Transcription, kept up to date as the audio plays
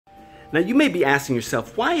Now you may be asking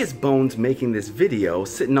yourself, why is Bones making this video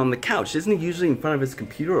sitting on the couch? Isn't he usually in front of his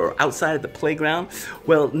computer or outside at the playground?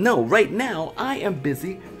 Well, no, right now I am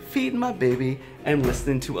busy feeding my baby and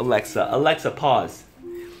listening to Alexa. Alexa, pause.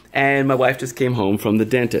 And my wife just came home from the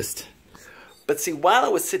dentist. But see, while I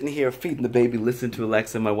was sitting here feeding the baby, listening to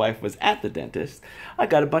Alexa, my wife was at the dentist, I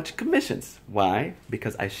got a bunch of commissions. Why?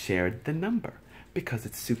 Because I shared the number. Because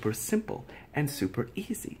it's super simple and super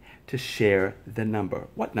easy to share the number.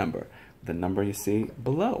 What number? The number you see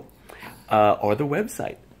below. Or the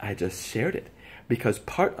website. I just shared it. Because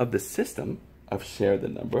part of the system of share the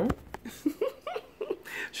number...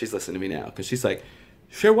 She's listening to me now because she's like,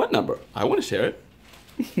 share what number? I want to share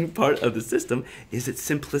it. Part of the system is its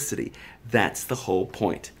simplicity. That's the whole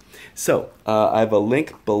point. So, I have a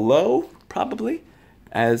link below, probably,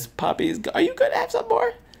 as Poppy's... Are you going to have some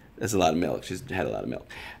more? That's a lot of milk. She's had a lot of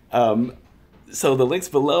milk. So the link's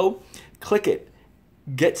below. Click it.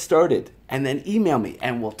 Get started. And then email me.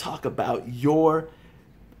 And we'll talk about your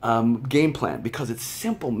game plan. Because it's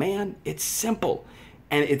simple, man. It's simple.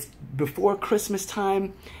 And it's before Christmas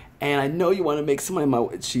time. And I know you want to make some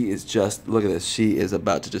money. She is just, look at this. She is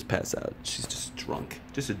about to just pass out. She's just drunk.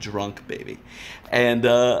 Just a drunk baby. And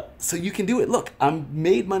so you can do it. Look, I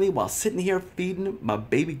made money while sitting here feeding my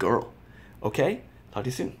baby girl. Okay? Talk to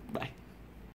you soon. Bye.